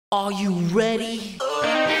Are you ready? 2,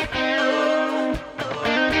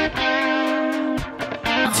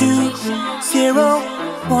 0,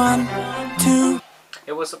 1, 2.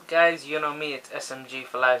 Hey, what's up guys? You know me, it's SMG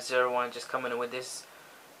for Life 01, just coming in with this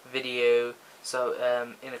video. So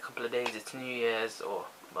in a couple of days it's New Year's, or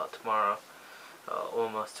about tomorrow,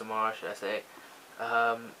 almost tomorrow should I say.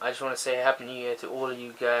 I just want to say Happy New Year to all of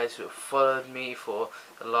you guys who have followed me for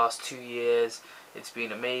the last 2 years. It's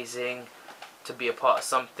been amazing to be a part of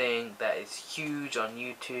something that is huge on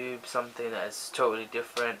YouTube, something that is totally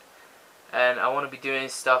different. And I want to be doing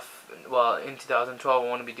stuff, well, in 2012 I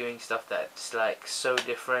want to be doing stuff that's like so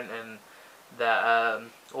different, and that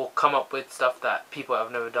or come up with stuff that people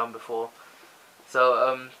have never done before.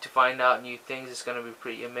 So to find out new things is going to be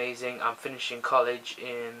pretty amazing. I'm finishing college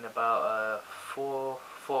in about 4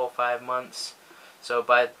 or 5 months, so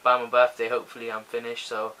by my birthday hopefully I'm finished,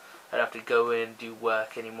 so I don't have to go in and do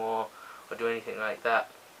work anymore or do anything like that.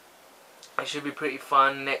 It should be pretty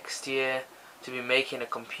fun next year to be making a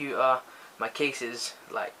computer. My case is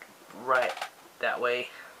like right that way.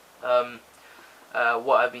 What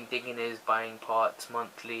I've been thinking is buying parts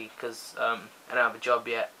monthly, because I don't have a job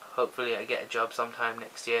yet. Hopefully I get a job sometime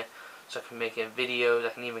next year, so I can make videos.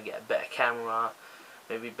 I can even get a better camera,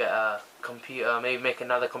 maybe better computer, maybe make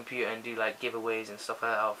another computer and do like giveaways and stuff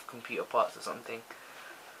like that of computer parts or something.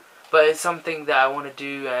 But it's something that I want to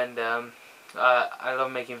do, and I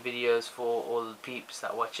love making videos for all the peeps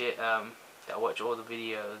that watch it, that watch all the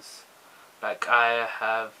videos. Like, I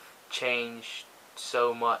have changed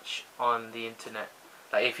so much on the internet.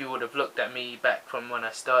 Like, if you would have looked at me back from when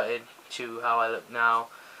I started to how I look now,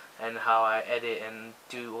 and how I edit and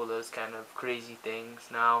do all those kind of crazy things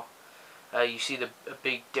now, you see a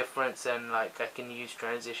big difference, and like I can use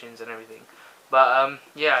transitions and everything. But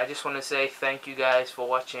yeah, I just want to say thank you guys for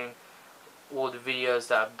watching all the videos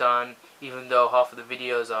that I've done, even though half of the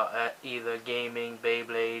videos are either gaming,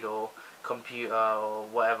 Beyblade, or computer, or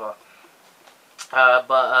whatever.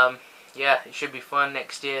 But yeah, it should be fun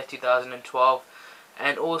next year, 2012.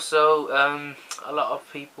 And also, a lot of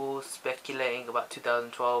people speculating about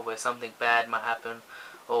 2012 where something bad might happen,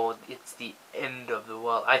 or it's the end of the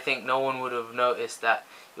world. I think no one would have noticed that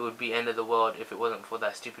it would be end of the world if it wasn't for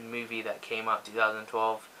that stupid movie that came out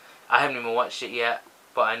 2012. I haven't even watched it yet,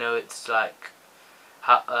 but I know it's like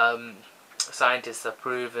scientists have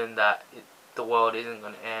proven that the world isn't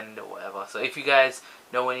going to end or whatever. So if you guys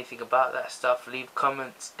know anything about that stuff, leave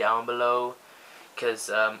comments down below, because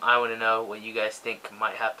I want to know what you guys think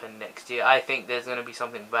might happen next year. I think there's going to be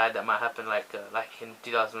something bad that might happen, like in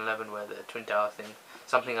 2011 where the Twin Tower thing,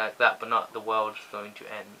 something like that, but not the world going to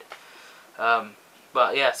end.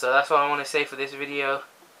 But yeah, so that's what I want to say for this video.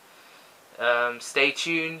 Stay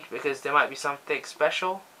tuned, because there might be something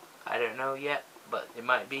special. I don't know yet, but it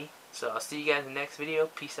might be. So I'll see you guys in the next video.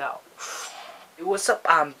 Peace out. Hey, what's up?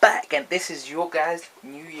 I'm back, and this is your guys'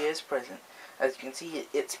 New Year's present. As you can see,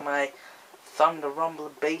 it's my Thunder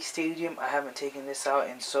Rumble Bay Stadium. I haven't taken this out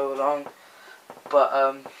in so long,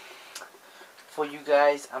 but for you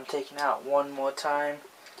guys, I'm taking out one more time,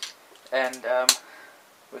 and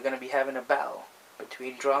we're gonna be having a battle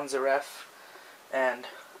between Dronzaref and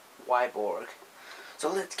Wyborg.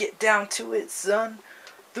 So let's get down to it, son.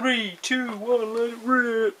 3, 2, 1, let it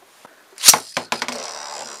rip.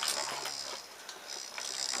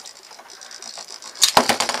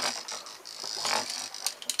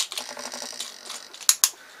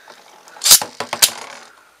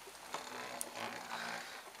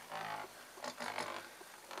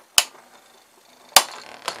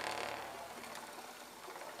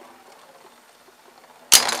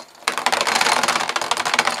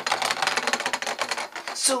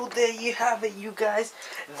 So there you have it, you guys.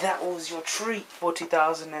 That was your treat for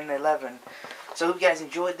 2011. So hope you guys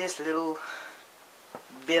enjoyed this little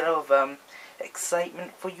bit of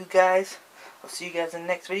excitement for you guys. I'll see you guys in the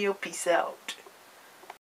next video. Peace out.